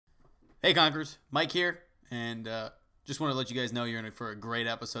Hey Conquerors, Mike here, and just want to let you guys know you're in for a great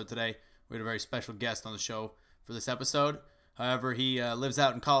episode today. We had a very special guest on the show for this episode. However, he lives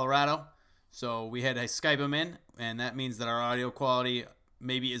out in Colorado, so we had to Skype him in, and that means that our audio quality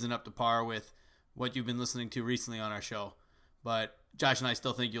maybe isn't up to par with what you've been listening to recently on our show. But Josh and I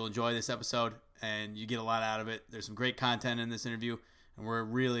still think you'll enjoy this episode, and you get a lot out of it. There's some great content in this interview, and we're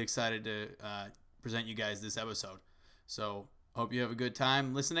really excited to present you guys this episode. So, hope you have a good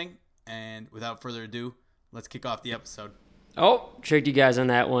time listening. And without further ado, let's kick off the episode. Oh, tricked you guys on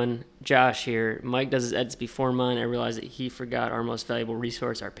that one. Josh here. Mike does his edits before mine. I realized that he forgot our most valuable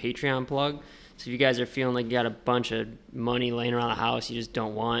resource, our Patreon plug. So if you guys are feeling like you got a bunch of money laying around the house you just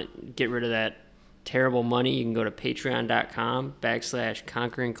don't want, get rid of that terrible money. You can go to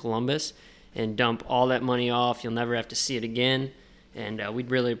patreon.com/Conquering Columbus and dump all that money off. You'll never have to see it again. And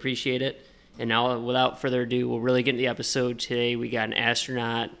we'd really appreciate it. And now, without further ado, we'll really get into the episode today. We got an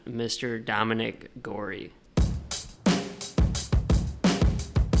astronaut, Mr. Dominic Gorey.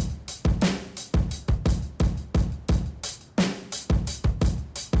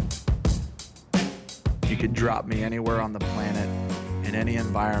 You could drop me anywhere on the planet, in any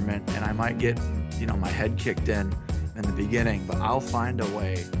environment, and I might get, my head kicked in the beginning, but I'll find a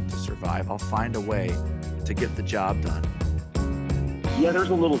way to survive. I'll find a way to get the job done. Yeah, there's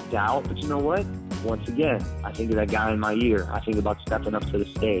a little doubt, but you know what? Once again, I think of that guy in my ear. I think about stepping up to the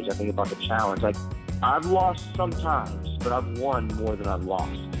stage. I think about the challenge. Like, I've lost sometimes, but I've won more than I've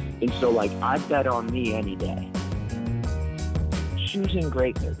lost. And so, I bet on me any day. Choosing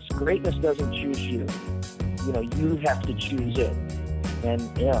greatness. Greatness doesn't choose you. You have to choose it. And,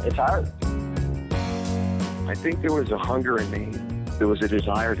 it's hard. I think there was a hunger in me. There was a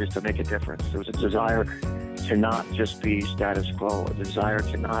desire just to make a difference. There was a desire to not just be status quo, a desire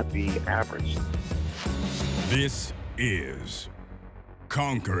to not be average. This is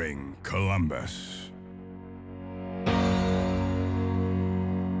Conquering Columbus.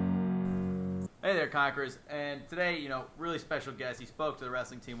 Hey there, Conquerors. And today, really special guest. He spoke to the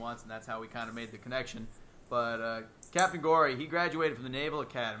wrestling team once, and that's how we kind of made the connection. But Captain Gorey, he graduated from the Naval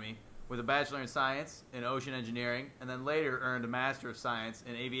Academy with a Bachelor in Science in Ocean Engineering, and then later earned a Master of Science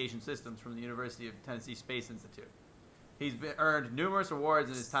in Aviation Systems from the University of Tennessee Space Institute. He's earned numerous awards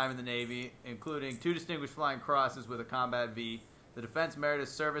in his time in the Navy, including 2 Distinguished Flying Crosses with a Combat V, the Defense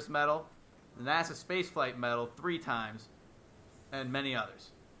Meritorious Service Medal, the NASA Spaceflight Medal 3 times, and many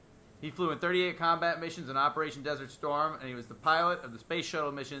others. He flew in 38 combat missions in Operation Desert Storm, and he was the pilot of the Space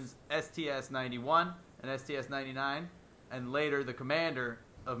Shuttle missions STS-91 and STS-99, and later the commander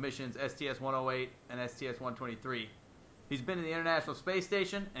of missions STS-108 and STS-123. He's been to the International Space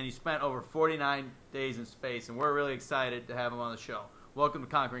Station, and he spent over 49 days in space, and we're really excited to have him on the show. Welcome to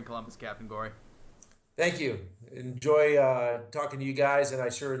Conquering Columbus, Captain Gorey. Thank you. Enjoy talking to you guys, and I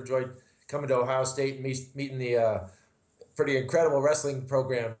sure enjoyed coming to Ohio State and meeting the pretty incredible wrestling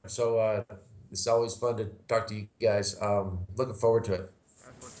program. So it's always fun to talk to you guys. Looking forward to it.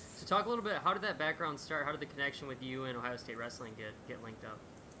 So talk a little bit, how did that background start? How did the connection with you and Ohio State wrestling get linked up?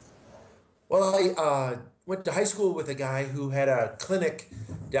 Well, I went to high school with a guy who had a clinic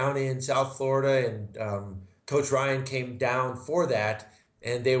down in South Florida, and Coach Ryan came down for that,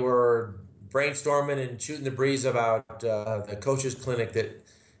 and they were brainstorming and shooting the breeze about the coach's clinic that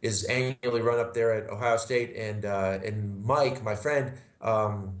is annually run up there at Ohio State, and Mike, my friend,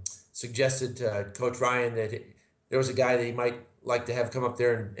 suggested to Coach Ryan that there was a guy that he might like to have come up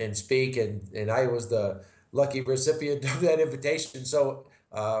there and speak, and I was the lucky recipient of that invitation. So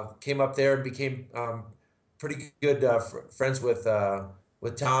came up there and became pretty good friends with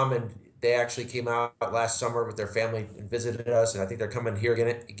Tom, and they actually came out last summer with their family and visited us, and I think they're coming here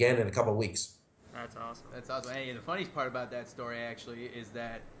again in a couple of weeks. That's awesome. That's awesome. Hey, the funniest part about that story, actually, is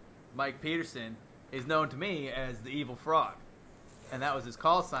that Mike Peterson is known to me as the Evil Frog, and that was his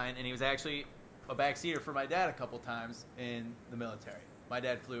call sign, and he was actually a backseater for my dad a couple times in the military. My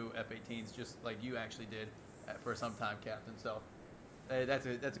dad flew F-18s just like you actually did for some time, Captain, so that's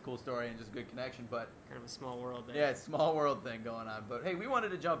a cool story and just a good connection. But Kind of a small world there. yeah, it's a small world thing going on. But hey, we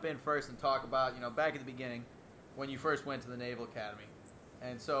wanted to jump in first and talk about, back at the beginning when you first went to the Naval Academy.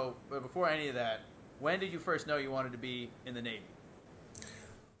 And so, but before any of that, when did you first know you wanted to be in the Navy?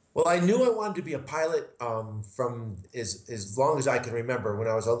 Well, I knew I wanted to be a pilot from as long as I can remember. When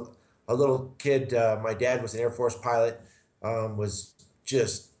I was a little kid, my dad was an Air Force pilot, was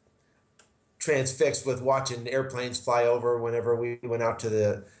just transfixed with watching airplanes fly over whenever we went out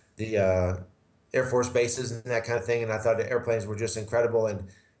to the Air Force bases and that kind of thing. And I thought the airplanes were just incredible, and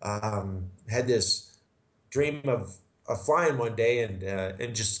had this dream of flying one day,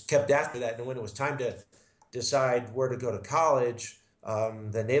 and just kept after that. And when it was time to decide where to go to college,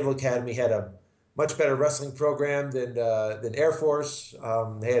 The Naval Academy had a much better wrestling program than Air Force.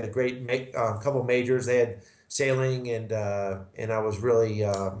 They had a great couple majors. They had sailing, and I was really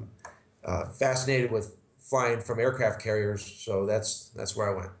fascinated with flying from aircraft carriers. So that's where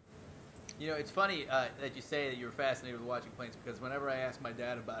I went. You know, it's funny that you say that you were fascinated with watching planes, because whenever I ask my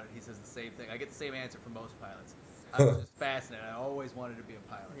dad about it, he says the same thing. I get the same answer from most pilots. I was just fascinated. I always wanted to be a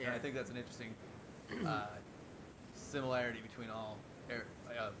pilot. Yeah. And I think that's an interesting similarity between all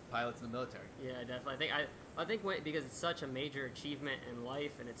pilots in the military. Yeah, definitely. I think because it's such a major achievement in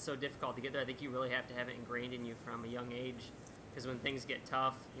life and it's so difficult to get there, I think you really have to have it ingrained in you from a young age. Because when things get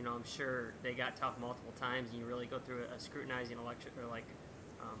tough, you know, I'm sure they got tough multiple times, and you really go through a scrutinizing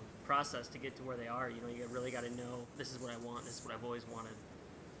process to get to where they are. You know, you really got to know, this is what I want, this is what I've always wanted.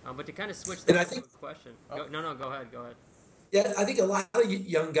 But to kind of switch that to a question. Go ahead. Yeah, I think a lot of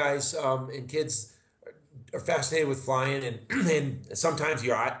young guys and kids are fascinated with flying, and sometimes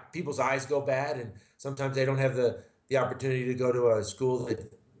people's eyes go bad, and sometimes they don't have the opportunity to go to a school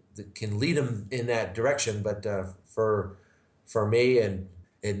that can lead them in that direction. But for me and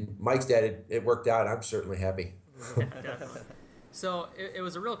Mike's dad, it worked out. I'm certainly happy. Yeah, definitely. So it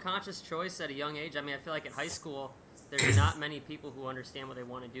was a real conscious choice at a young age. I mean, I feel like in high school, there's not many people who understand what they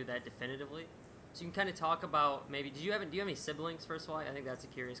want to do that definitively. So you can kind of talk about maybe, do you have any siblings, first of all? I think that's a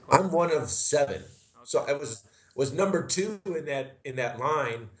curious question. I'm one of 7. Okay. So I was number 2 in that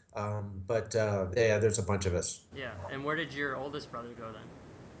line. But yeah, there's a bunch of us. Yeah. And where did your oldest brother go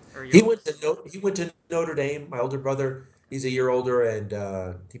then? He went to Notre Dame. My older brother, he's a year older,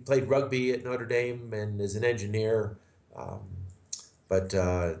 and he played rugby at Notre Dame and is an engineer. But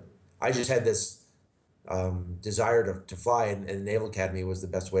I just had this desire to fly, and the Naval Academy was the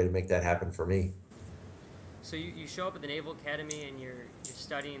best way to make that happen for me. So you show up at the Naval Academy and you're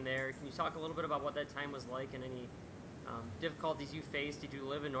studying there. Can you talk a little bit about what that time was like and any difficulties you faced? Did you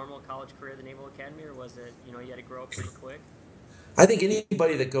live a normal college career at the Naval Academy, or was it, you had to grow up pretty quick? I think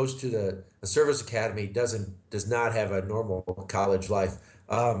anybody that goes to the service academy does not have a normal college life.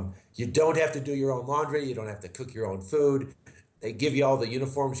 You don't have to do your own laundry. You don't have to cook your own food. They give you all the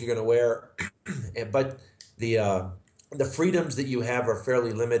uniforms you're going to wear, but the freedoms that you have are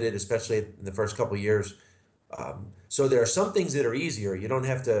fairly limited, especially in the first couple of years. So there are some things that are easier. You don't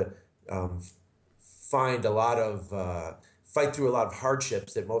have to fight through a lot of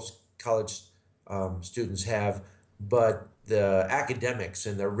hardships that most college students have, but the academics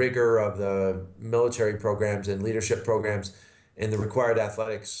and the rigor of the military programs and leadership programs and the required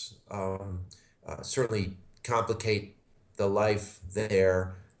athletics certainly complicate the life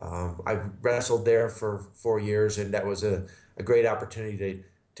there. I wrestled there for 4 years, and that was a great opportunity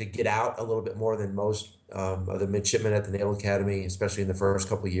to get out a little bit more than most of the midshipmen at the Naval Academy, especially in the first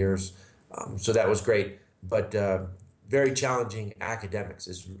couple of years. So that was great, but very challenging academics.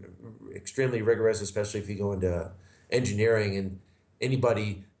 It's extremely rigorous, especially if you go into engineering, and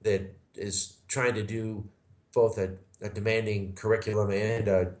anybody that is trying to do both a demanding curriculum and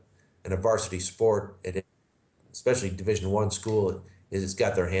a varsity sport, especially Division I school, it's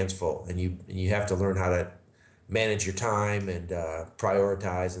got their hands full, and you have to learn how to manage your time and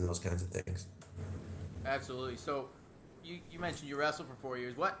prioritize and those kinds of things. Absolutely. So you mentioned you wrestled for 4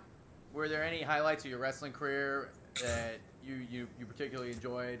 years. What were there any highlights of your wrestling career that you particularly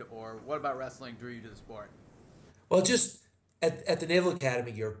enjoyed, or what about wrestling drew you to the sport? Well, just at the Naval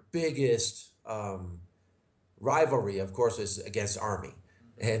Academy, your biggest rivalry, of course, is against Army,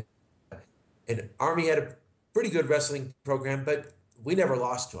 and Army had a pretty good wrestling program, but we never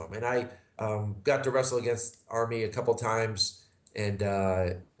lost to them. And I got to wrestle against Army a couple times and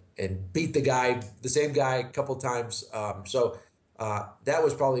beat the same guy a couple times. So that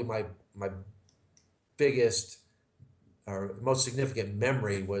was probably my biggest or most significant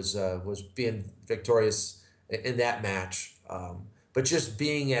memory was being victorious in that match. But just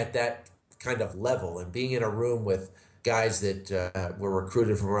being at that kind of level and being in a room with guys that were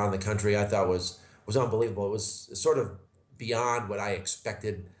recruited from around the country, I thought was unbelievable. It was sort of beyond what I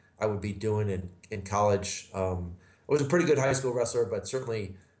expected I would be doing in college. I was a pretty good high school wrestler, but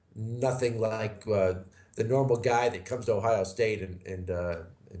certainly nothing like the normal guy that comes to Ohio State and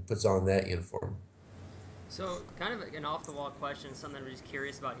puts on that uniform. So kind of an off-the-wall question, something I'm just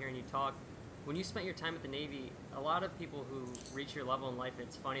curious about hearing you talk. When you spent your time at the Navy, a lot of people who reach your level in life,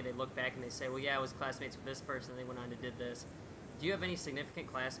 it's funny, they look back and they say, well, yeah, I was classmates with this person, they went on and did this. Do you have any significant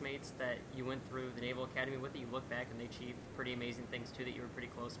classmates that you went through the Naval Academy with that you look back and they achieved pretty amazing things too that you were pretty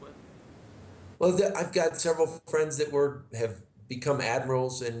close with? Well, I've got several friends that have become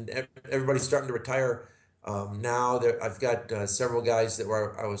admirals, and everybody's starting to retire now. I've got several guys that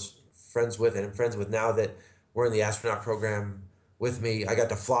I was friends with and am friends with now that were in the astronaut program with me. I got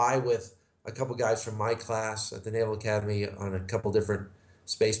to fly with a couple guys from my class at the Naval Academy on a couple different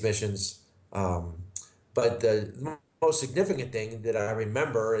space missions. But the most significant thing that I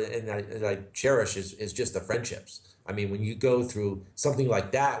remember and I cherish is just the friendships. I mean, when you go through something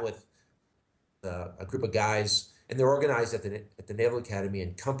like that with a group of guys, and they're organized at the Naval Academy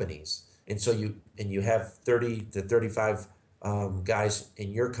in companies, and so you have 30 to 35 guys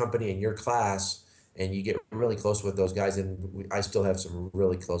in your company, in your class, and you get really close with those guys, and I still have some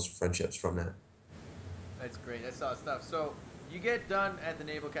really close friendships from that. That's great. That's all stuff. So you get done at the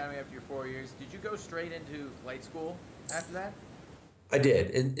Naval Academy after your 4 years. Did you go straight into flight school after that? I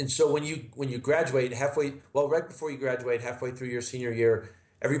did, and so when you graduate right before you graduate, halfway through your senior year,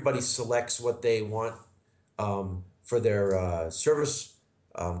 everybody selects what they want for their service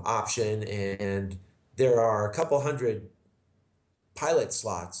option, and there are a couple hundred pilot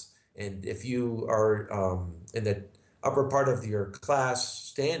slots. And if you are in the upper part of your class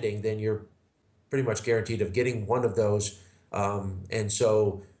standing, then you're pretty much guaranteed of getting one of those. And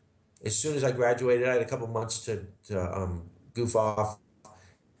so as soon as I graduated, I had a couple months to goof off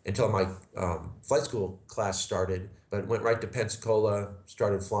until my flight school class started, but went right to Pensacola,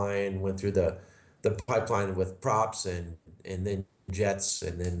 started flying, went through the pipeline with props and then jets,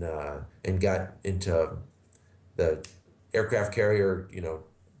 and then and got into the aircraft carrier,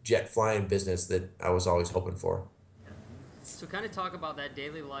 jet flying business that I was always hoping for. So kind of talk about that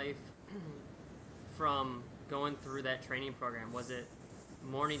daily life from going through that training program. Was it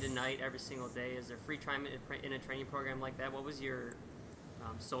morning to night every single day? Is there free time in a training program like that? What was your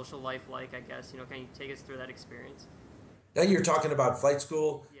social life like, I guess? Can you take us through that experience? Now you're talking about flight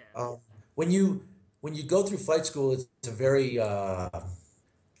school. Yeah. When you go through flight school, it's a very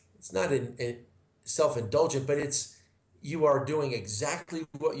it's not self-indulgent, but you are doing exactly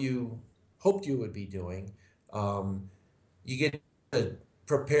what you hoped you would be doing. You get to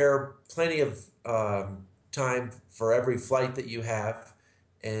prepare plenty of time for every flight that you have,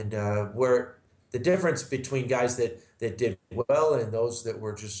 and where the difference between guys that did well and those that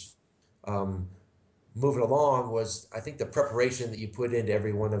were just moving along was, I think, the preparation that you put into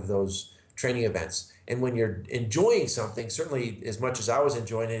every one of those training events. And when you're enjoying something, certainly as much as I was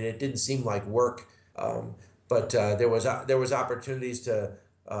enjoying it, it didn't seem like work. But there was opportunities to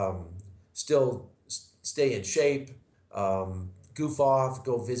still stay in shape, goof off,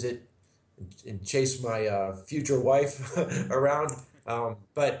 go visit, and chase my future wife around.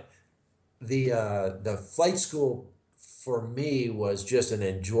 But the flight school for me was just an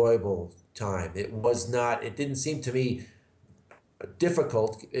enjoyable time. It didn't seem to me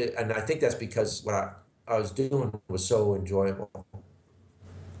difficult, and I think that's because what I was doing was so enjoyable.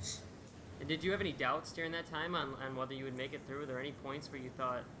 And did you have any doubts during that time on whether you would make it through? Were there any points where you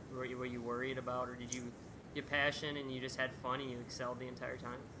thought, were you worried about, or did you get passion and you just had fun and you excelled the entire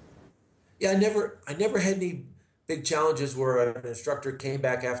time? Yeah, I never had any big challenges where an instructor came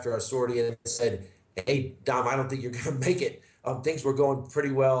back after a sortie and said, "Hey, Dom, I don't think you're going to make it." Things were going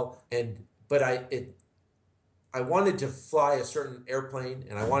pretty well, but I wanted to fly a certain airplane,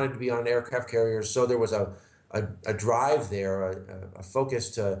 and I wanted to be on aircraft carriers, so there was a drive there, a focus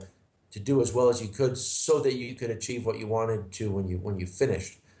to do as well as you could, so that you could achieve what you wanted to when you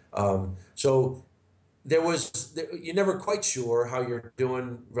finished. So you're never quite sure how you're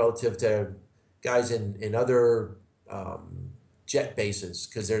doing relative to guys in other jet bases,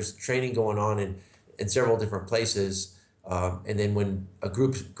 because there's training going on in several different places. And then when a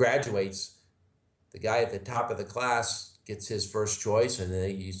group graduates, the guy at the top of the class gets his first choice, and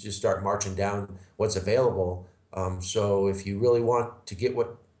then you just start marching down what's available. So if you really want to get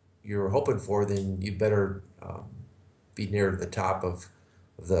what you're hoping for, then you better be near the top of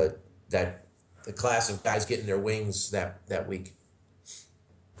the class of guys getting their wings that week.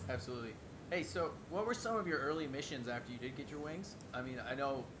 Absolutely. Hey, so what were some of your early missions after you did get your wings? I mean, I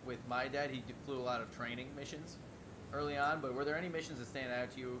know with my dad, he flew a lot of training missions early on, but were there any missions that stand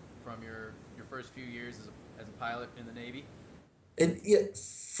out to you from your first few years as a pilot in the Navy? And yeah,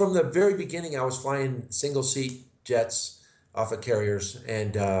 from the very beginning, I was flying single seat jets off of carriers,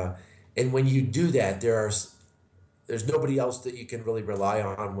 and when you do that, there's nobody else that you can really rely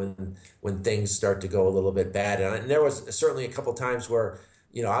on when things start to go a little bit bad. And there was certainly a couple times where,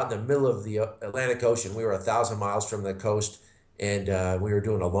 out in the middle of the Atlantic Ocean, we were 1,000 miles from the coast, and we were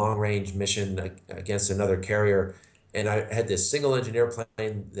doing a long range mission against another carrier, and I had this single engine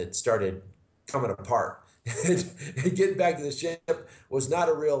airplane that started coming apart. Getting back to the ship was not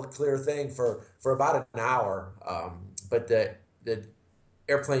a real clear thing for about an hour, but the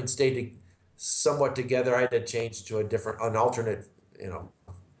airplane stayed somewhat together. I had to change to an alternate,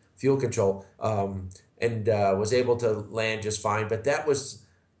 fuel control, and was able to land just fine. But that was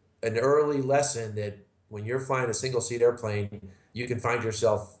an early lesson that when you're flying a single seat airplane, you can find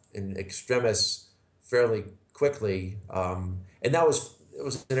yourself in extremis fairly quickly. And it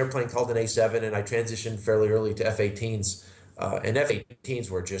was an airplane called an A7, and I transitioned fairly early to F-18s. And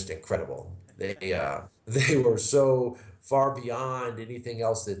F-18s were just incredible. They were so far beyond anything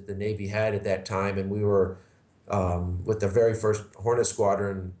else that the Navy had at that time. And we were with the very first Hornet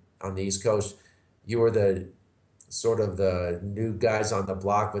Squadron on the East Coast. You were the sort of the new guys on the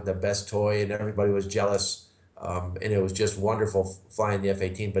block with the best toy, and everybody was jealous. And it was just wonderful flying the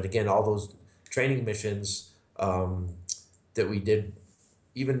F-18. But again, all those training missions that we did,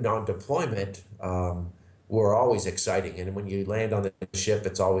 even on deployment, were always exciting. And when you land on the ship,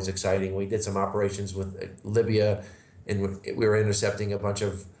 it's always exciting. We did some operations with Libya, and we were intercepting a bunch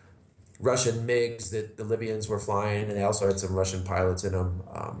of Russian MiGs that the Libyans were flying, and they also had some Russian pilots in them.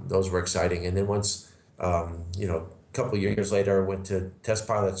 Those were exciting. And then once, a couple of years later, I went to test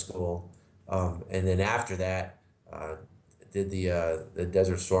pilot school. And then after that, did the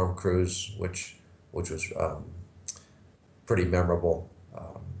Desert Storm cruise, which was pretty memorable,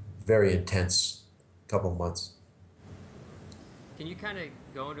 very intense couple months. Can you kind of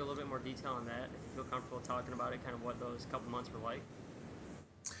go into a little bit more detail on that, if you feel comfortable talking about it, kind of what those couple months were like?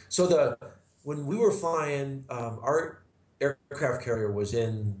 So when we were flying, our aircraft carrier was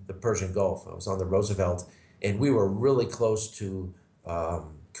in the Persian Gulf. I was on the Roosevelt, and we were really close to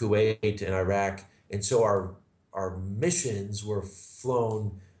Kuwait and Iraq, and so our missions were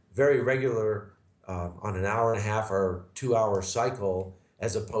flown very regular on an hour and a half or 2 hour cycle,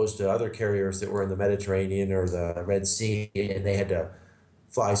 as opposed to other carriers that were in the Mediterranean or the Red Sea, and they had to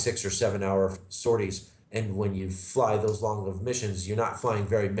fly 6 or 7 hour sorties. And when you fly those long of missions, you're not flying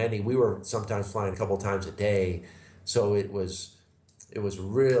very many. We were sometimes flying a couple times a day, so it was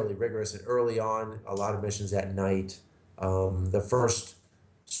really rigorous. And early on, a lot of missions at night. The first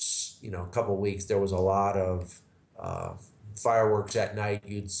couple weeks, there was a lot of fireworks at night.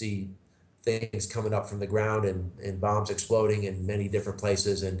 You'd see things coming up from the ground and bombs exploding in many different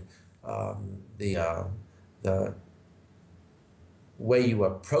places. And the way you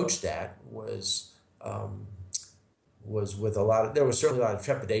approach that was with there was certainly a lot of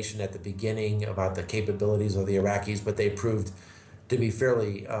trepidation at the beginning about the capabilities of the Iraqis, but they proved to be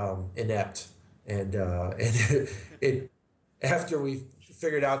fairly inept. And after we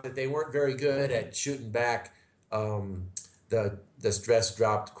figured out that they weren't very good at shooting back, the stress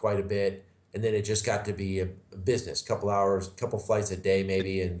dropped quite a bit. And then it just got to be a business, couple hours, couple flights a day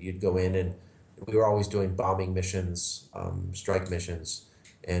maybe, and you'd go in, and we were always doing bombing missions, strike missions,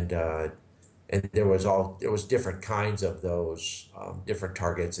 and there was different kinds of those, different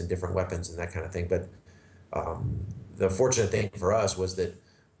targets and different weapons and that kind of thing. But the fortunate thing for us was that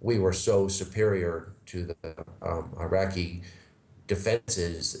we were so superior to the Iraqi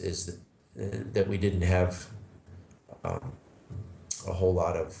defenses is that we didn't have a whole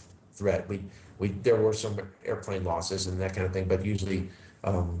lot of threat. There were some airplane losses and that kind of thing, but usually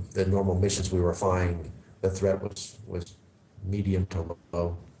the normal missions we were flying, the threat was medium to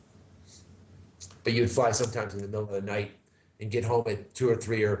low. But you'd fly sometimes in the middle of the night and get home at 2 or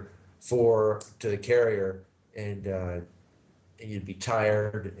 3 or 4 to the carrier, and you'd be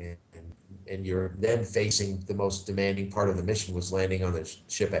tired, and you're then facing the most demanding part of the mission was landing on the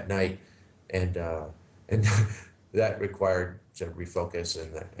ship at night, and that required to refocus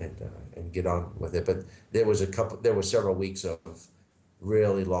and get on with it. But there were several weeks of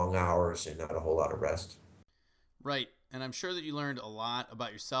really long hours and not a whole lot of rest. Right. And I'm sure that you learned a lot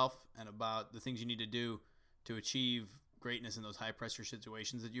about yourself and about the things you need to do to achieve greatness in those high pressure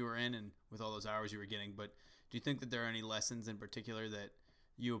situations that you were in and with all those hours you were getting. But do you think that there are any lessons in particular that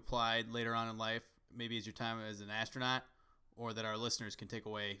you applied later on in life, maybe as your time as an astronaut, or that our listeners can take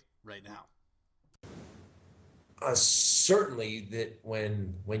away right now? Certainly that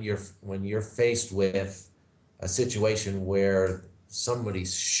when you're faced with a situation where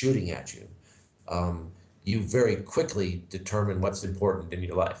somebody's shooting at you, you very quickly determine what's important in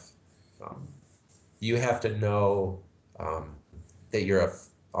your life. You have to know that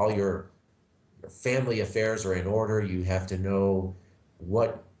all your family affairs are in order. You have to know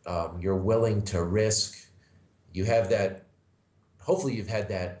what you're willing to risk. You have that. Hopefully, you've had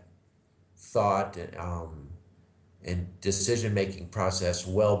that thought and decision-making process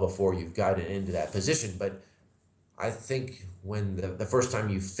well before you've gotten into that position. But I think when the first time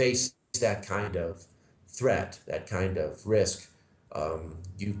you face that kind of threat, that kind of risk,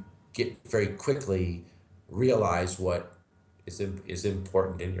 you get very quickly realize what is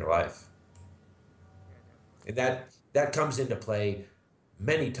important in your life. And that comes into play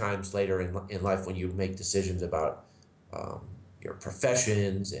many times later in life when you make decisions about your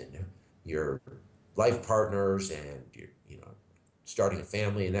professions and your life partners and your, starting a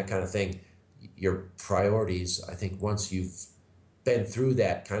family and that kind of thing, your priorities, I think once you've been through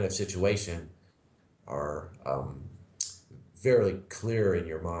that kind of situation, are very clear in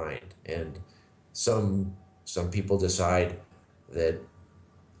your mind. And some people decide that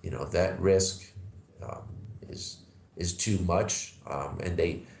that risk is too much, and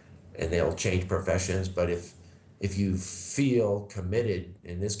they'll change professions. But if you feel committed,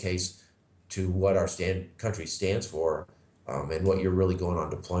 in this case, to what our country stands for, and what you're really going on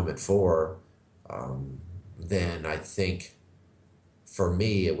deployment for, then I think for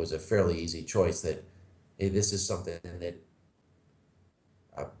me it was a fairly easy choice that this is something that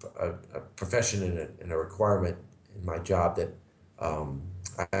a profession and a requirement in my job that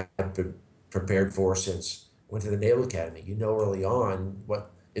I have been prepared for since went to the Naval Academy. Early on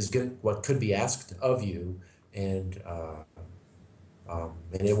what what could be asked of you, and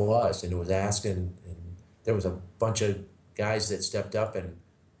it was asked, and there was a bunch of guys that stepped up, and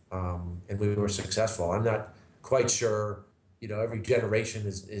we were successful. I'm not quite sure. Every generation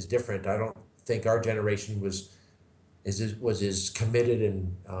is different. I don't think our generation was as committed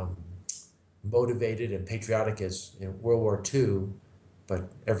and motivated and patriotic as World War II,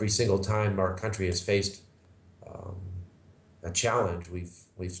 but every single time our country has faced a challenge,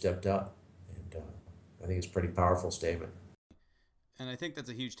 we've stepped up, and I think it's a pretty powerful statement. And I think that's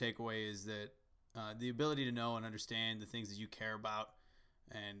a huge takeaway, is that the ability to know and understand the things that you care about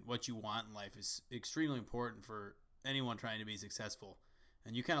and what you want in life is extremely important for anyone trying to be successful.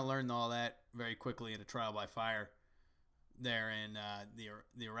 And you kind of learned all that very quickly in a trial by fire there in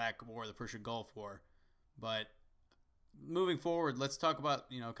the Iraq War, the Persian Gulf War. But moving forward, let's talk about,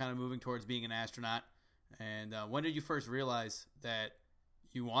 kind of moving towards being an astronaut. And when did you first realize that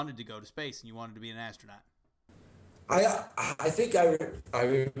you wanted to go to space and you wanted to be an astronaut? I think I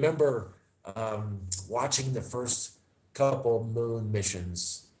remember watching the first couple moon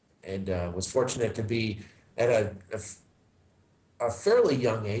missions, and was fortunate to be at a fairly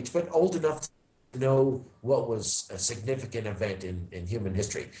young age, but old enough to know what was a significant event in human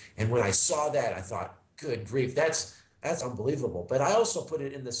history. And when I saw that, I thought, good grief, that's unbelievable. But I also put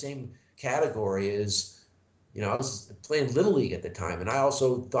it in the same category as, I was playing Little League at the time, and I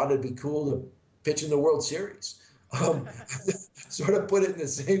also thought it'd be cool to pitch in the World Series. Sort of put it in the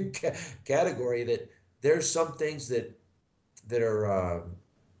same category, that there's some things that are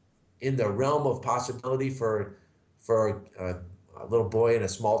in the realm of possibility for a little boy in a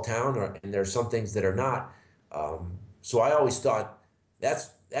small town, and there's some things that are not. So I always thought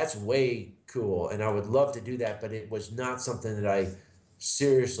that's way cool, and I would love to do that, but it was not something that I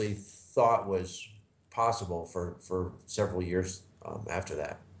seriously thought was possible for several years after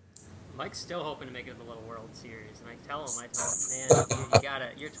that. Mike's still hoping to make it to the Little World Series, and I tell him, man, you gotta,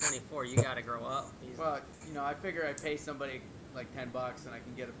 you're 24, you gotta grow up. Well, I figure I pay somebody like $10 and I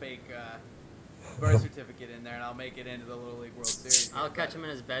can get a fake birth certificate in there, and I'll make it into the Little League World Series. I'll catch him in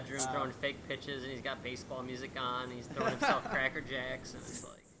his bedroom throwing fake pitches, and he's got baseball music on, and he's throwing himself Cracker Jacks, and it's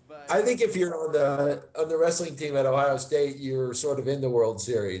like. I think if you're on the wrestling team at Ohio State, you're sort of in the World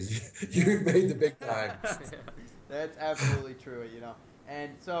Series. You've made the big time. That's absolutely true,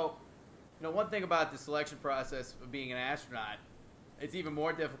 And so, one thing about the selection process of being an astronaut, it's even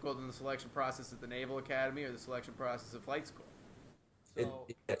more difficult than the selection process at the Naval Academy or the selection process of flight school. So,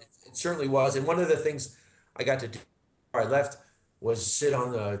 it certainly was. And one of the things I got to do before I left was sit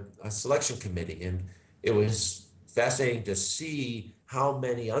on a selection committee. And it was fascinating to see how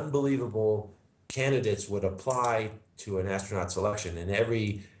many unbelievable candidates would apply to an astronaut selection. And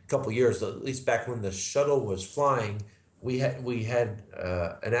every couple of years, at least back when the shuttle was flying, we had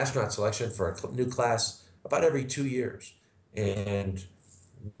an astronaut selection for a new class about every 2 years. And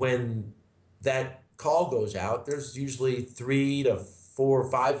when that call goes out, there's usually 3,000 to 4,000 or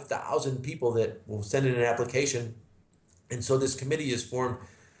 5,000 people that will send in an application. And so this committee is formed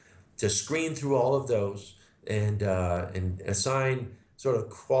to screen through all of those and assign sort of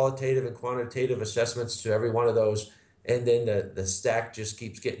qualitative and quantitative assessments to every one of those. And then the stack just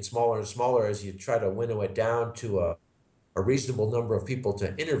keeps getting smaller and smaller as you try to winnow it down to a reasonable number of people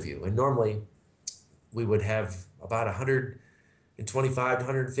to interview. And normally we would have about 125 to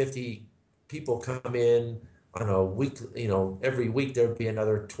 150 people come in on a week. Every week there would be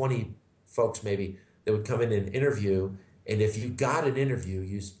another 20 folks maybe that would come in and interview. And if you got an interview,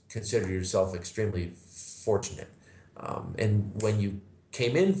 you consider yourself extremely fortunate. And when you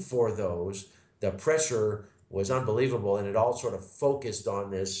came in for those, the pressure was unbelievable, and it all sort of focused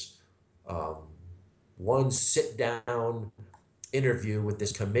on this one sit down interview with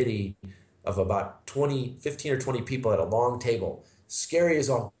this committee of about 15 or 20 people at a long table, scary as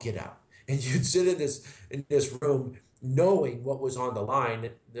all get out. And you'd sit in this room knowing what was on the line.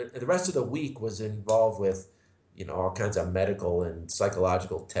 The rest of the week was involved with, all kinds of medical and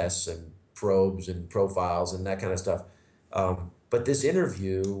psychological tests and probes and profiles and that kind of stuff. But this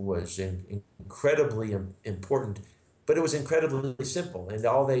interview was incredibly important, but it was incredibly simple. And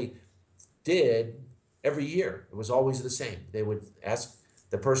all they did every year, it was always the same. They would ask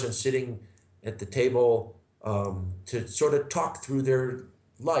the person sitting at the table to sort of talk through their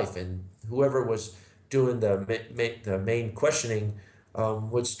life, and whoever was doing the main questioning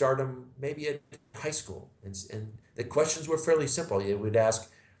would start them maybe at high school. And the questions were fairly simple. It would ask,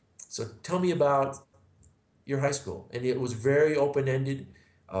 so tell me about your high school. And it was very open-ended.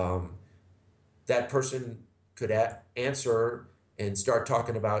 That person could answer and start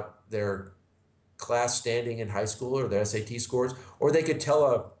talking about their class standing in high school or their SAT scores, or they could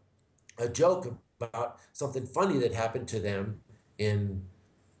tell a joke about something funny that happened to them in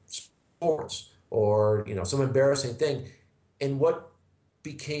sports, or some embarrassing thing. And what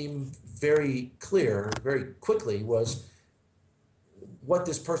became very clear very quickly was what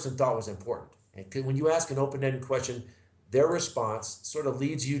this person thought was important. And when you ask an open-ended question, their response sort of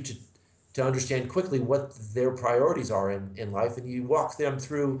leads you to understand quickly what their priorities are in life, and you walk them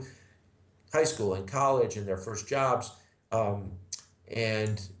through high school and college and their first jobs.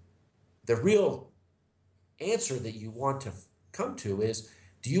 And the real answer that you want to come to is,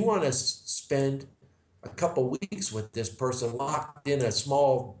 do you want to spend a couple weeks with this person locked in a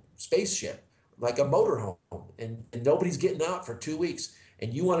small spaceship, like a motorhome, and nobody's getting out for 2 weeks?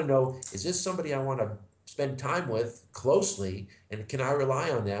 And you want to know, is this somebody I want to spend time with closely, and can I rely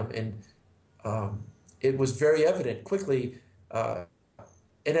on them? And it was very evident quickly. And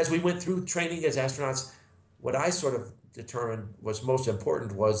as we went through training as astronauts, what I sort of determined was most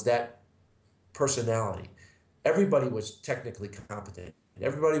important was that personality. Everybody was technically competent.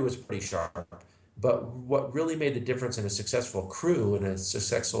 Everybody was pretty sharp. But what really made the difference in a successful crew and a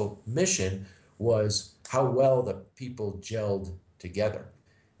successful mission was how well the people gelled together.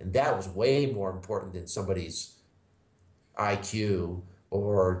 And that was way more important than somebody's IQ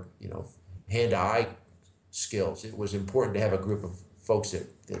or, hand-to-eye skills. It was important to have a group of folks that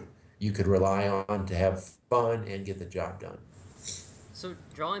you could rely on to have fun and get the job done. So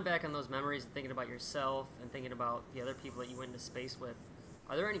drawing back on those memories and thinking about yourself and thinking about the other people that you went into space with,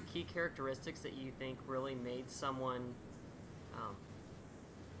 are there any key characteristics that you think really made someone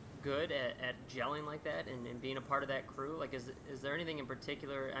good at gelling like that and being a part of that crew? Like, is there anything in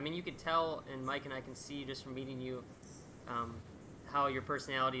particular? I mean, you could tell, and Mike and I can see just from meeting you, how your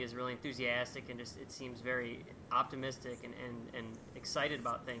personality is really enthusiastic and just it seems very optimistic and excited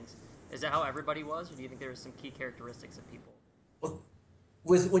about things. Is that how everybody was, or do you think there were some key characteristics of people? Well,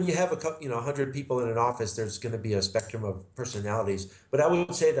 when you have 100 people in an office, there's going to be a spectrum of personalities. But I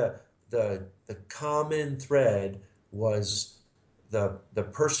would say the common thread was the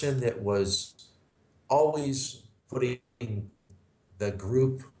person that was always putting the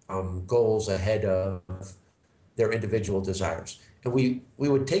group goals ahead of their individual desires. And we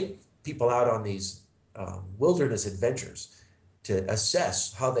would take people out on these wilderness adventures to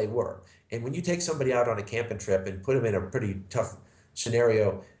assess how they were. And when you take somebody out on a camping trip and put them in a pretty tough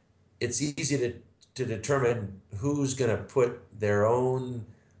scenario, it's easy to determine who's going to put their own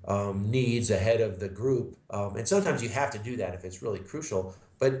needs ahead of the group. And sometimes you have to do that if it's really crucial.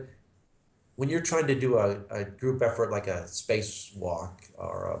 But when you're trying to do a group effort like a spacewalk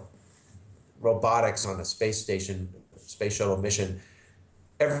or a robotics on a space station, space shuttle mission,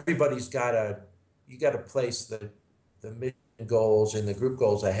 everybody's you got to place the mission goals and the group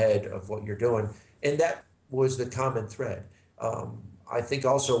goals ahead of what you're doing. And that was the common thread. I think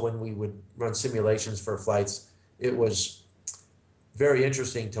also when we would run simulations for flights, it was very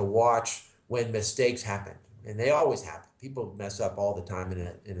interesting to watch when mistakes happened. And they always happen. People mess up all the time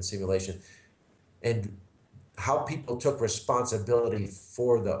in a simulation. And how people took responsibility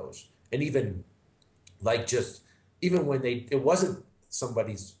for those. And even when it wasn't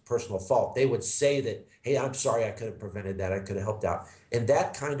somebody's personal fault, they would say that, hey, I'm sorry, I could have prevented that, I could have helped out. And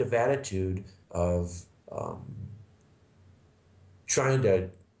that kind of attitude of trying to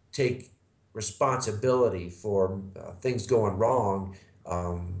take responsibility for things going wrong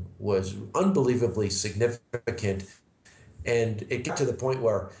was unbelievably significant. And it got to the point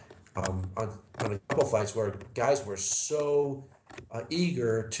where on a couple flights where guys were so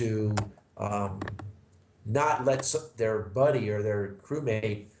eager to not let their buddy or their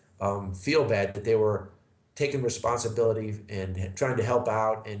crewmate feel bad, that they were taking responsibility and trying to help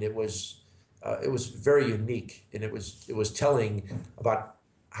out. And it was it was very unique, and it was telling about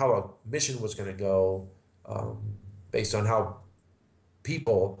how a mission was going to go, based on how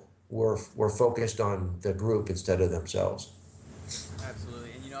people were focused on the group instead of themselves.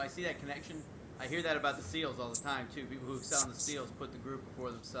 Absolutely. And, I see that connection. I hear that about the SEALs all the time, too. People who excel in the SEALs put the group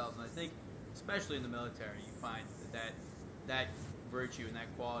before themselves. And I think, especially in the military, you find that virtue and that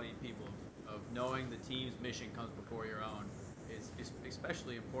quality in people of knowing the team's mission comes before your own is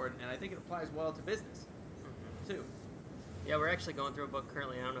especially important. And I think it applies well to business, too. Yeah, we're actually going through a book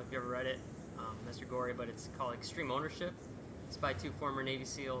currently. I don't know if you ever read it, Mr. Gorey, but it's called Extreme Ownership. It's by 2 former Navy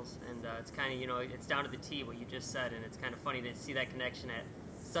SEALs, and it's kind of, it's down to the T what you just said, and it's kind of funny to see that connection at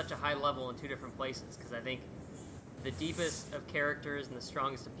such a high level in 2 different places, because I think the deepest of characters and the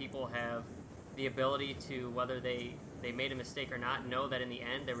strongest of people have the ability to, whether they made a mistake or not, know that in the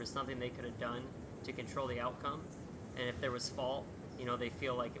end there was something they could have done to control the outcome, and if there was fault, they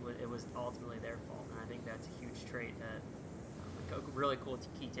feel like it was ultimately their fault, and I think that's a huge trait that a really cool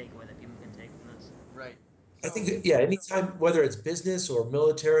key takeaway that people can take from this. Right. I think, yeah, anytime, whether it's business or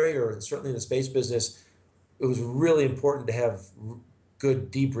military or certainly in the space business, it was really important to have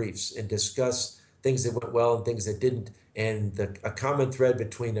good debriefs and discuss things that went well and things that didn't. And a common thread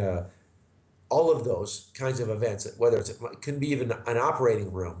between all of those kinds of events, whether it can be even an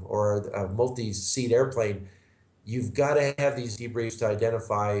operating room or a multi-seat airplane, you've got to have these debriefs to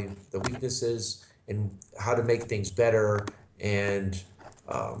identify the weaknesses and how to make things better, and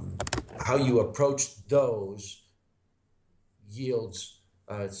how you approach those yields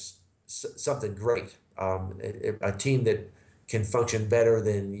something great. A team that can function better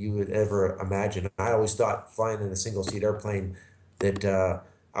than you would ever imagine. I always thought flying in a single-seat airplane that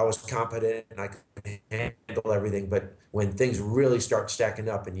I was competent and I could handle everything, but when things really start stacking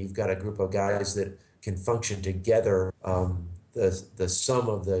up and you've got a group of guys that can function together, the sum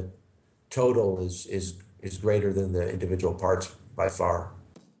of the total is greater than the individual parts by far.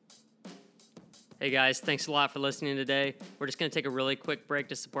 Hey guys, thanks a lot for listening today. We're just going to take a really quick break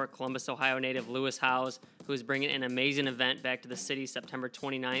to support Columbus, Ohio native Lewis Howes, who is bringing an amazing event back to the city September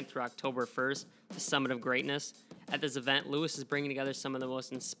 29th through October 1st, the Summit of Greatness. At this event, Lewis is bringing together some of the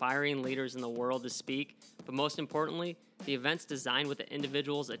most inspiring leaders in the world to speak, but most importantly, the event's designed with the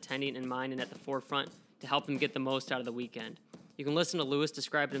individuals attending in mind and at the forefront to help them get the most out of the weekend. You can listen to Lewis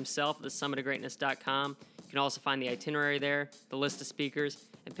describe it himself at thesummitofgreatness.com. You can also find the itinerary there, the list of speakers,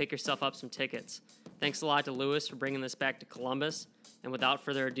 and pick yourself up some tickets. Thanks a lot to Lewis for bringing this back to Columbus. And without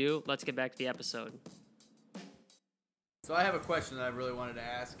further ado, let's get back to the episode. So I have a question that I really wanted to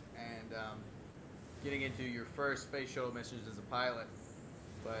ask, and getting into your first space shuttle missions as a pilot.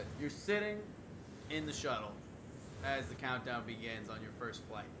 But you're sitting in the shuttle as the countdown begins on your first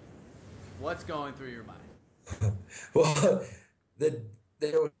flight. What's going through your mind? Well,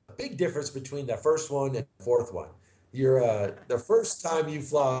 there was a big difference between the first one and the fourth one. You're the first time you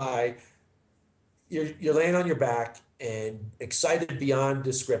fly, you're laying on your back and excited beyond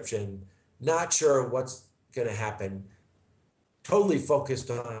description, not sure what's going to happen, totally focused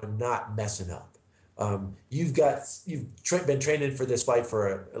on not messing up. You've been training for this flight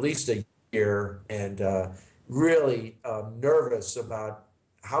for at least a year, and really nervous about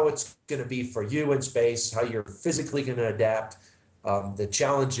how it's going to be for you in space, how you're physically going to adapt, the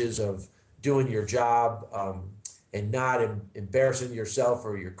challenges of doing your job, and not embarrassing yourself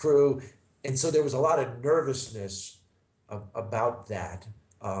or your crew. And so there was a lot of nervousness about that.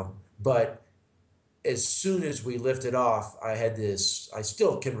 But as soon as we lifted off, I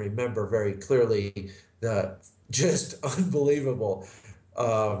still can remember very clearly the just unbelievable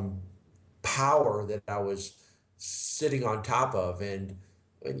power that I was sitting on top of. And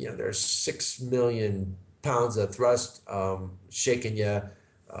there's 6 million pounds of thrust shaking you.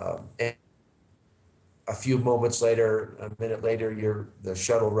 And a few moments later, a minute later, the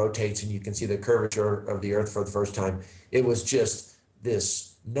shuttle rotates and you can see the curvature of the Earth for the first time. It was just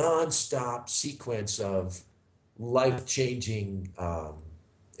this nonstop sequence of life-changing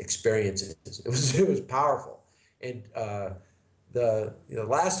experiences. It was powerful. And the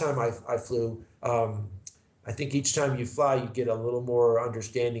last time I flew, I think each time you fly, you get a little more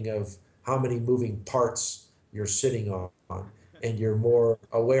understanding of how many moving parts you're sitting on, and you're more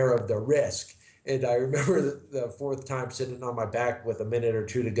aware of the risk. And I remember the fourth time sitting on my back with a minute or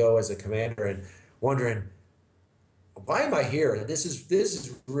two to go as a commander and wondering, why am I here? This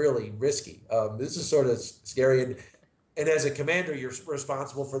is really risky. This is sort of scary. And as a commander, you're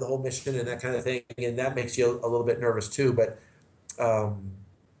responsible for the whole mission and that kind of thing. And that makes you a little bit nervous too. But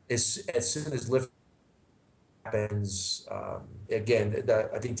as soon as lift happens, again,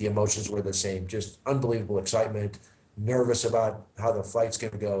 I think the emotions were the same. Just unbelievable excitement, nervous about how the flight's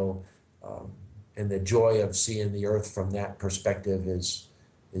going to go, and the joy of seeing the Earth from that perspective is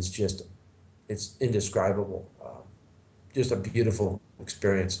just, it's indescribable. Just a beautiful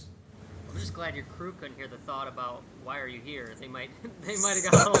experience. I'm just glad your crew couldn't hear the thought about why are you here. They might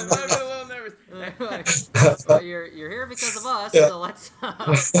have got a little nervous. Well, you're here because of us, so let's.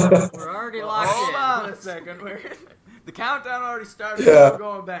 We're already locked in. Hold on a second. The countdown already started. We're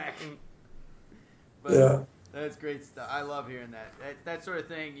going back. But that's great stuff. I love hearing that. That sort of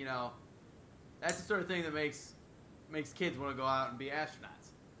thing, that's the sort of thing that makes kids want to go out and be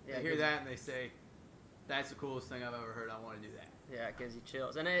astronauts. Yeah, they hear that and they say, "That's the coolest thing I've ever heard. I want to do that." Yeah, it gives you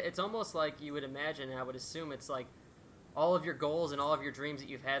chills. And it's almost like you would imagine, and I would assume it's like all of your goals and all of your dreams that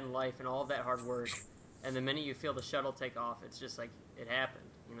you've had in life and all of that hard work, and the minute you feel the shuttle take off, it's just like it happened.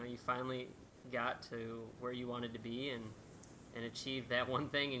 You finally got to where you wanted to be and achieved that one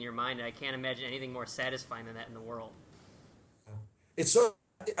thing in your mind. And I can't imagine anything more satisfying than that in the world. It's so,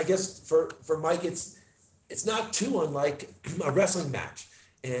 I guess for Mike, it's not too unlike a wrestling match.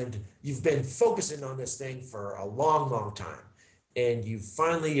 And you've been focusing on this thing for a long, long time. And you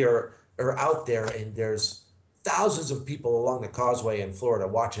finally are out there, and there's thousands of people along the causeway in Florida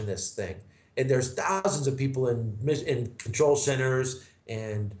watching this thing. And there's thousands of people in control centers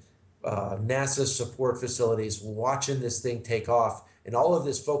and NASA support facilities watching this thing take off. And all of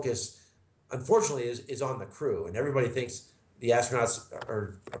this focus, unfortunately, is on the crew. And everybody thinks the astronauts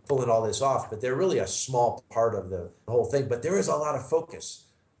are pulling all this off, but they're really a small part of the whole thing. But there is a lot of focus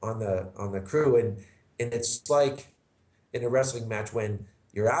on the crew. And it's like in a wrestling match when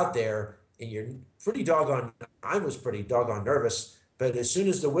you're out there and you're I was pretty doggone nervous, but as soon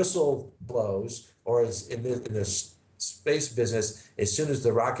as the whistle blows, or as in the space business, as soon as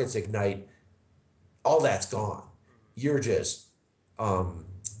the rockets ignite, all that's gone. You're just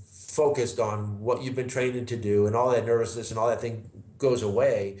focused on what you've been training to do, and all that nervousness and all that thing goes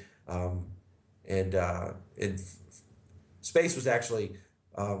away. And space was actually,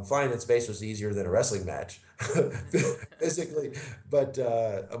 flying in space was easier than a wrestling match physically, but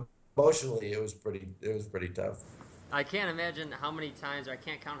emotionally it was pretty tough. I can't imagine how many times, or I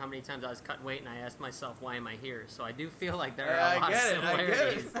can't count how many times I was cutting weight and I asked myself, why am I here? So I do feel like there are a lot of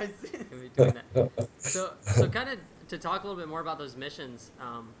similarities in between that. So kind of to talk a little bit more about those missions,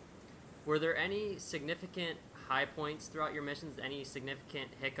 were there any significant high points throughout your missions, any significant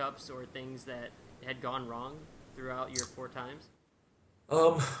hiccups or things that had gone wrong throughout your 4 times?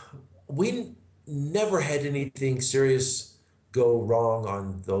 We never had anything serious go wrong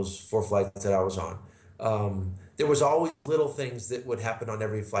on those 4 flights that I was on. There was always little things that would happen on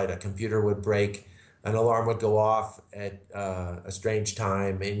every flight. A computer would break, an alarm would go off at a strange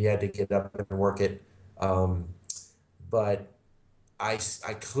time, and you had to get up and work it. But I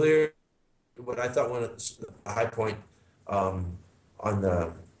cleared what I thought was a high point on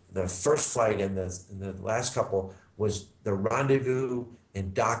the first flight and the last couple was the rendezvous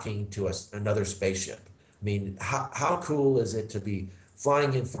and docking to another spaceship. I mean, how cool is it to be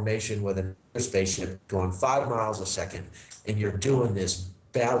flying information with another spaceship going 5 miles a second, and you're doing this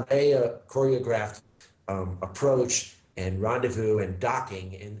ballet choreographed approach and rendezvous and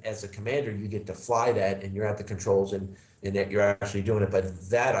docking, and as a commander you get to fly that, and you're at the controls and that you're actually doing it. But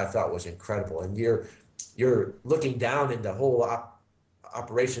that I thought was incredible, and you're looking down, and the whole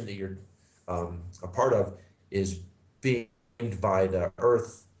operation that you're a part of is being by the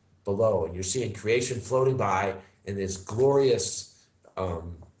Earth below, and you're seeing creation floating by in this glorious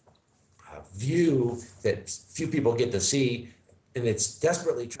view that few people get to see, and it's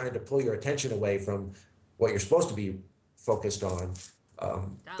desperately trying to pull your attention away from what you're supposed to be focused on.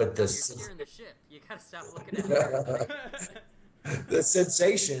 But you're steering the ship. You gotta stop looking at it. The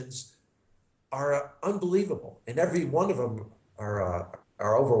sensations are unbelievable, and every one of them are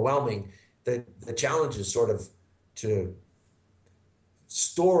overwhelming. The challenge is sort of to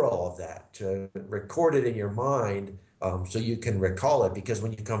store all of that, to record it in your mind, so you can recall it, because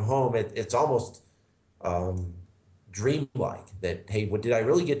when you come home, it's almost dreamlike that, hey, did I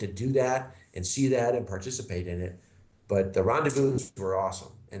really get to do that and see that and participate in it? But the rendezvous were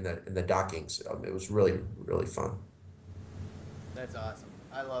awesome, and the dockings, it was really, really fun. That's awesome.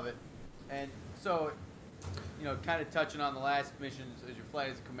 I love it. And so, kind of touching on the last missions as your flight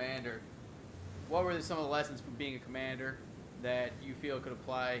as a commander, what were some of the lessons from being a commander that you feel could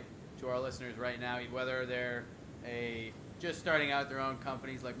apply to our listeners right now, whether they're just starting out their own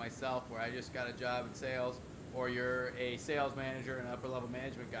companies like myself, where I just got a job in sales, or you're a sales manager and upper level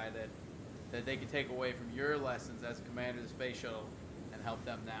management guy that they can take away from your lessons as a commander of the space shuttle and help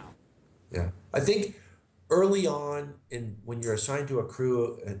them now? Yeah, I think early on, when you're assigned to a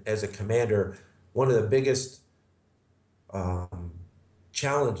crew as a commander, one of the biggest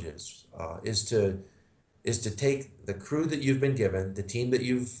challenges is to take the crew that you've been given, the team that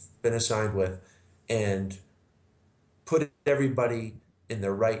you've been assigned with, and put everybody in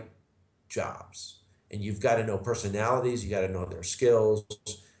their right jobs. And you've got to know personalities, you got to know their skills,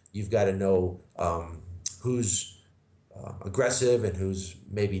 you've got to know who's aggressive and who's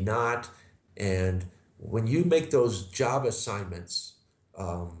maybe not. And when you make those job assignments,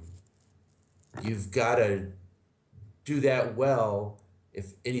 you've got to do that well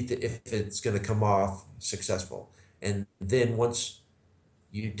if it's going to come off successful. And then once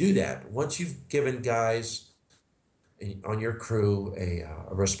you do that, once you've given guys on your crew a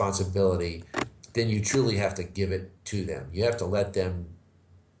responsibility, then you truly have to give it to them. You have to let them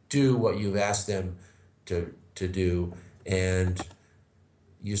do what you've asked them to do, and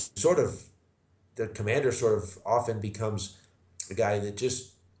you sort of, the commander sort of often becomes the guy that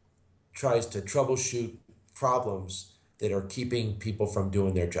just tries to troubleshoot problems that are keeping people from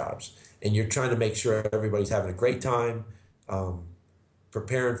doing their jobs. And you're trying to make sure everybody's having a great time,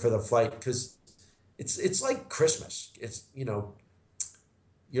 preparing for the flight, because it's like Christmas. It's,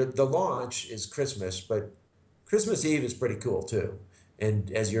 the launch is Christmas, but Christmas Eve is pretty cool too.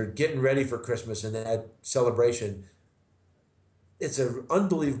 And as you're getting ready for Christmas and that celebration, it's an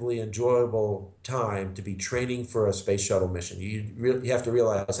unbelievably enjoyable time to be training for a space shuttle mission. You have to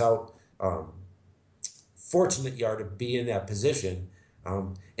realize how fortunate you are to be in that position,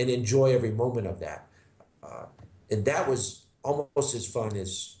 and enjoy every moment of that. And that was almost as fun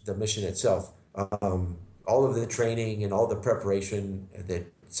as the mission itself. All of the training and all the preparation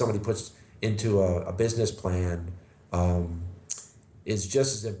that somebody puts into a business plan is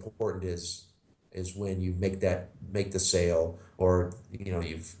just as important as when you make the sale, or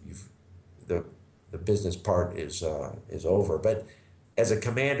the business part is over. But as a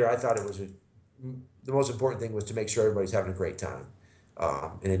commander, I thought the most important thing was to make sure everybody's having a great time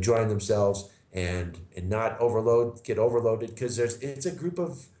and enjoying themselves, and not get overloaded, because it's a group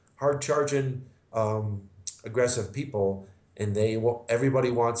of hard charging, aggressive people, and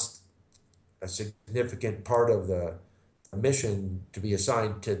everybody wants a significant part of the mission to be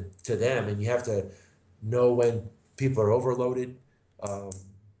assigned to them, and you have to know when people are overloaded.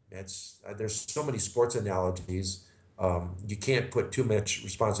 There's so many sports analogies. You can't put too much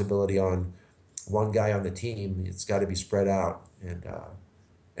responsibility on one guy on the team. It's got to be spread out,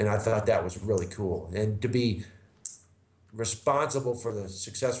 and I thought that was really cool. And to be responsible for the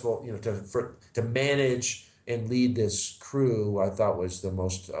successful, to manage and lead this crew, I thought was the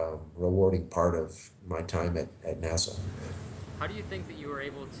most rewarding part of my time at NASA. How do you think that you were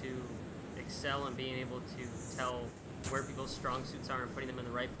able to excel in being able to tell where people's strong suits are and putting them in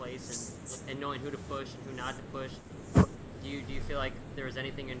the right place, and knowing who to push and who not to push? Do you feel like there was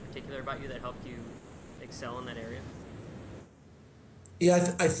anything in particular about you that helped you excel in that area?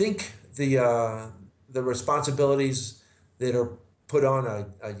 Yeah, I think the responsibilities that are put on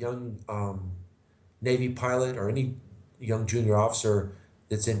a young Navy pilot or any young junior officer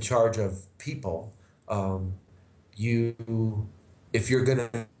that's in charge of people, if you're going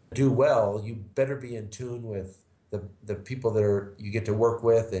to do well, you better be in tune with the people that you get to work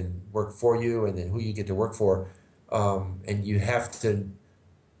with and work for you, and then who you get to work for. And you have to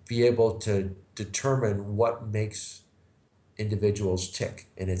be able to determine what makes individuals tick,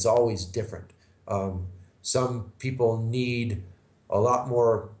 and it's always different. Some people need a lot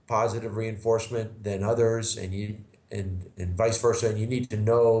more positive reinforcement than others, and vice versa. And you need to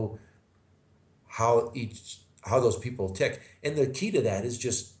know how those people tick. And the key to that is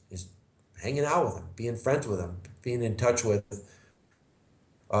hanging out with them, being friends with them, being in touch with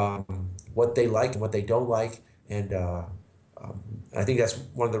what they like and what they don't like. And I think that's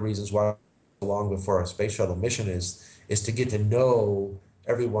one of the reasons why, long before a space shuttle mission, is to get to know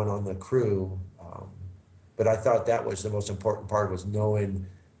everyone on the crew. But I thought that was the most important part, was knowing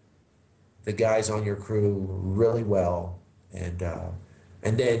the guys on your crew really well, and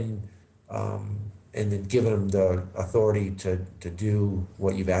then giving them the authority to do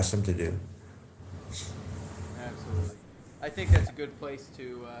what you've asked them to do. Absolutely. I think that's a good place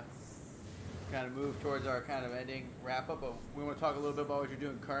to kind of move towards our kind of ending wrap-up. But we want to talk a little bit about what you're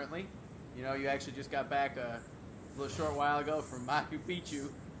doing currently. You actually just got back a little short while ago from Machu Picchu,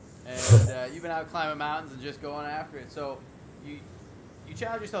 and you've been out climbing mountains and just going after it. So you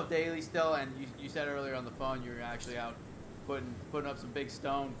challenge yourself daily still, and you said earlier on the phone you were actually out putting up some big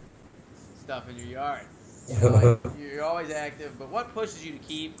stone stuff in your yard. You're always active, but what pushes you to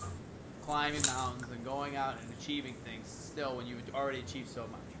keep climbing mountains and going out and achieving things still when you've already achieved so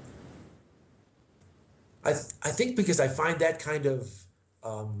much? I think because I find that kind of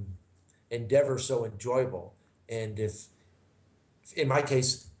endeavor so enjoyable, and if in my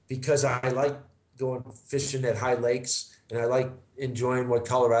case, because I like going fishing at high lakes and I like enjoying what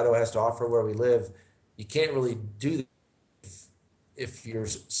Colorado has to offer where we live, you can't really do that if you're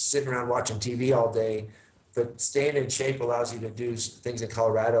sitting around watching TV all day. But staying in shape allows you to do things in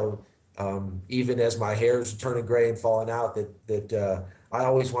Colorado, even as my hair's turning gray and falling out, that I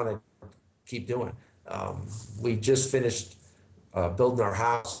always want to keep doing. We just finished building our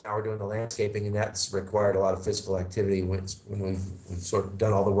house. Now we're doing the landscaping, and that's required a lot of physical activity when we've sort of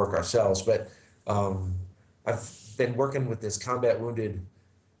done all the work ourselves. But I've been working with this combat wounded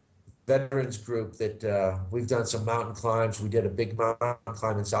veterans group that we've done some mountain climbs. We did a big mountain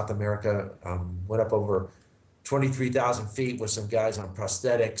climb in South America, went up over 23,000 feet with some guys on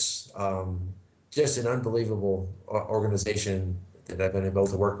prosthetics. Just an unbelievable organization that I've been able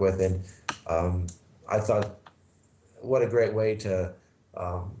to work with. And I thought, what a great way to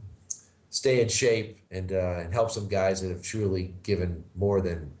stay in shape and help some guys that have truly given more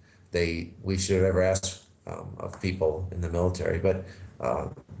than we should have ever asked of people in the military. But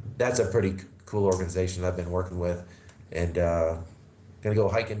that's a pretty cool organization I've been working with, and gonna go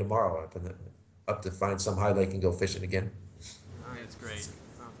hiking tomorrow up to find some high lake and go fishing again. All right, that's great.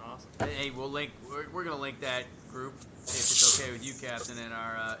 Sounds awesome. Hey, we're gonna link that group, if it's okay with you, Captain, in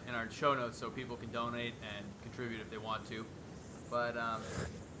our show notes so people can donate and contribute if they want to. But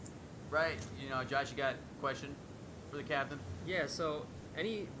right, Josh, you got a question for the captain? Yeah. So,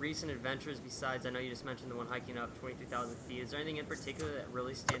 any recent adventures besides, I know you just mentioned the one hiking up 23,000 feet. Is there anything in particular that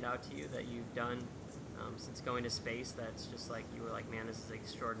really stand out to you that you've done since going to space that's just like you were like, man, this is an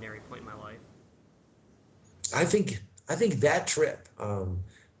extraordinary point in my life? I think that trip,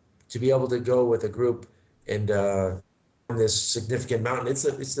 to be able to go with a group and on this significant mountain, it's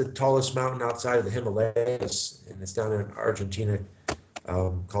the tallest mountain outside of the Himalayas, and it's down in Argentina,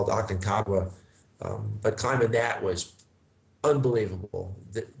 called Aconcagua. But climbing that was unbelievable.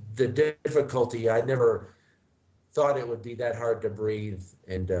 The difficulty, I never thought it would be that hard to breathe,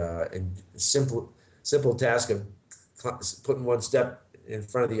 and simple task of putting one step in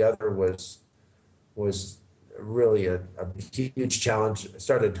front of the other was really a huge challenge. I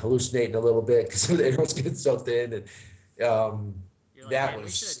started hallucinating a little bit because it was getting so thin, and You're like, that man, was.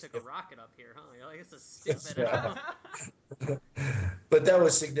 We should have took a rocket up here, huh? You're like, this is stupid. But that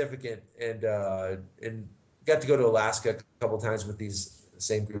was significant, and got to go to Alaska a couple times with these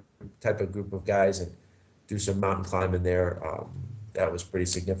same type of group of guys and do some mountain climbing there. That was pretty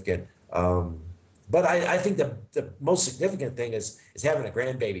significant. But I think the most significant thing is having a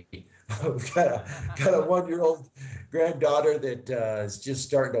grandbaby. We've got a 1-year-old granddaughter that is just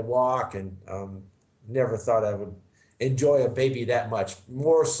starting to walk, and never thought I would enjoy a baby that much.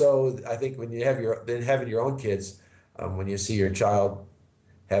 More so, I think, when you have having your own kids, when you see your child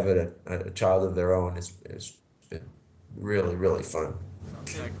having a child of their own, it's been really, really fun.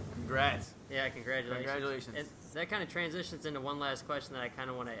 Congrats. Yeah, congratulations. Congratulations. And that kind of transitions into one last question that I kind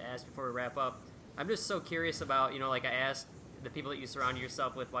of want to ask before we wrap up. I'm just so curious about, like I asked the people that you surrounded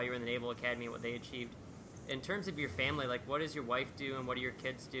yourself with while you were in the Naval Academy and what they achieved. In terms of your family, like, what does your wife do and what do your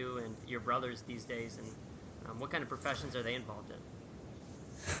kids do and your brothers these days, and what kind of professions are they involved in?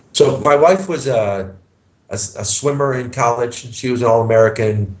 So my wife was a swimmer in college. She was an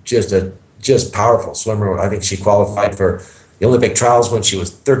All-American, just powerful swimmer. I think she qualified for the Olympic trials when she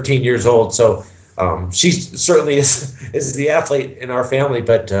was 13 years old. So she certainly is the athlete in our family.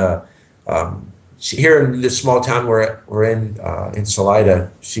 But here in this small town we're in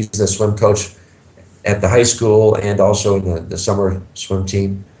Salida, she's the swim coach at the high school and also in the summer swim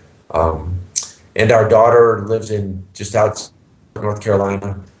team. And our daughter lives in just outside North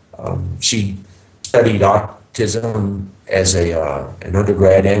Carolina. She studied autism as an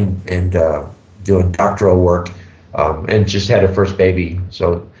undergrad and doing doctoral work, and just had her first baby.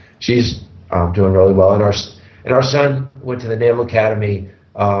 So she's doing really well. And our son went to the Naval Academy,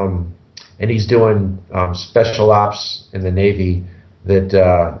 and he's doing special ops in the Navy that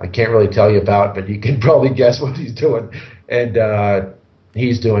I can't really tell you about, but you can probably guess what he's doing. And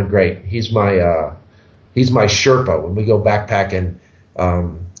he's doing great. He's my Sherpa when we go backpacking.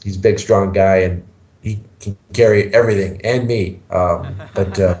 He's a big, strong guy, and he can carry everything and me.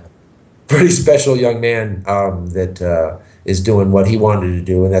 But pretty special young man that is doing what he wanted to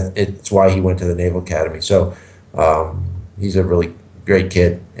do, and it's why he went to the Naval Academy. So he's a really great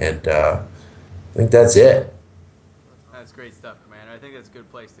kid, and I think that's it. That's great stuff, Commander. I think that's a good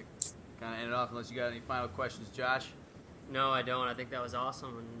place to kind of end it off, unless you got any final questions, Josh. No, I don't. I think that was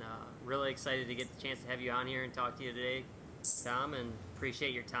awesome, and really excited to get the chance to have you on here and talk to you today, Tom, and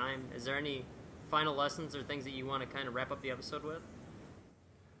appreciate your time. Is there any final lessons or things that you want to kind of wrap up the episode with?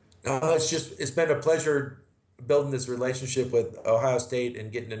 It's been a pleasure building this relationship with Ohio State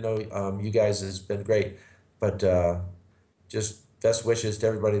and getting to know you guys has been great. But just best wishes to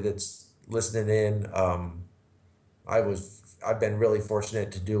everybody that's listening in. I've been really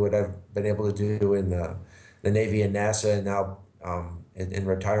fortunate to do what I've been able to do in the Navy and NASA, and now in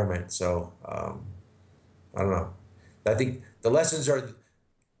retirement. So I don't know. I think the lessons are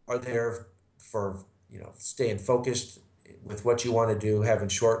there for staying focused with what you want to do, having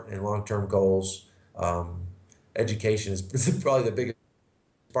short and long-term goals. Education is probably the biggest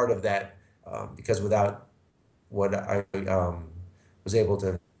part of that, because without what I was able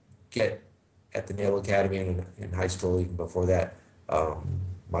to get at the Naval Academy and in high school, even before that,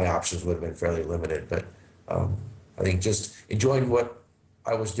 my options would have been fairly limited. But I think just enjoying what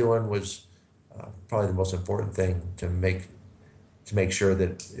I was doing was probably the most important thing to make sure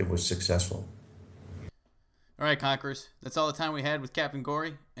that it was successful. All right, Conquerors. That's all the time we had with Captain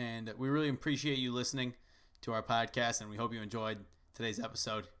Gorey, and we really appreciate you listening to our podcast, and we hope you enjoyed today's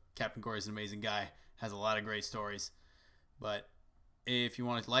episode. Captain Gorey is an amazing guy, has a lot of great stories. But if you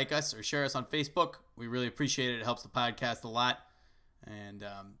want to like us or share us on Facebook, we really appreciate it. It helps the podcast a lot. And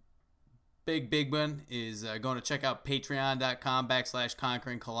big one is going to check out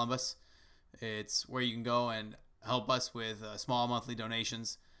patreon.com/Conquering Columbus. It's where you can go and help us with small monthly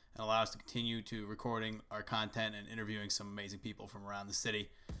donations and allow us to continue to recording our content and interviewing some amazing people from around the city.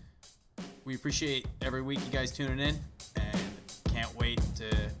 We appreciate every week you guys tuning in, and can't wait to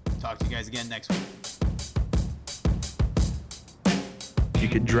talk to you guys again next week. You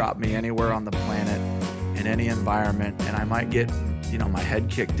could drop me anywhere on the planet, in any environment, and I might get, my head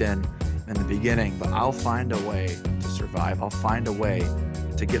kicked in the beginning, but I'll find a way to survive. I'll find a way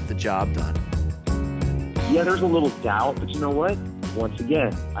to get the job done. Yeah, there's a little doubt, but you know what? Once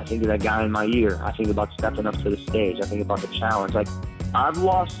again, I think of that guy in my ear. I think about stepping up to the stage. I think about the challenge. Like, I've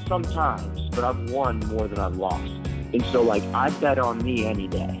lost sometimes, but I've won more than I've lost. And so, I bet on me any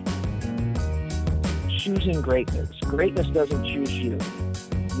day. Choosing greatness. Greatness doesn't choose you.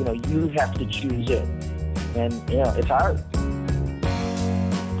 You have to choose it. And, it's hard.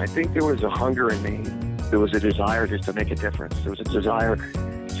 I think there was a hunger in me. There was a desire just to make a difference. There was a desire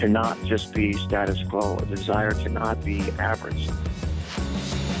to not just be status quo, a desire to not be average.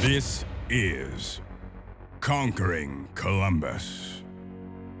 This is Conquering Columbus.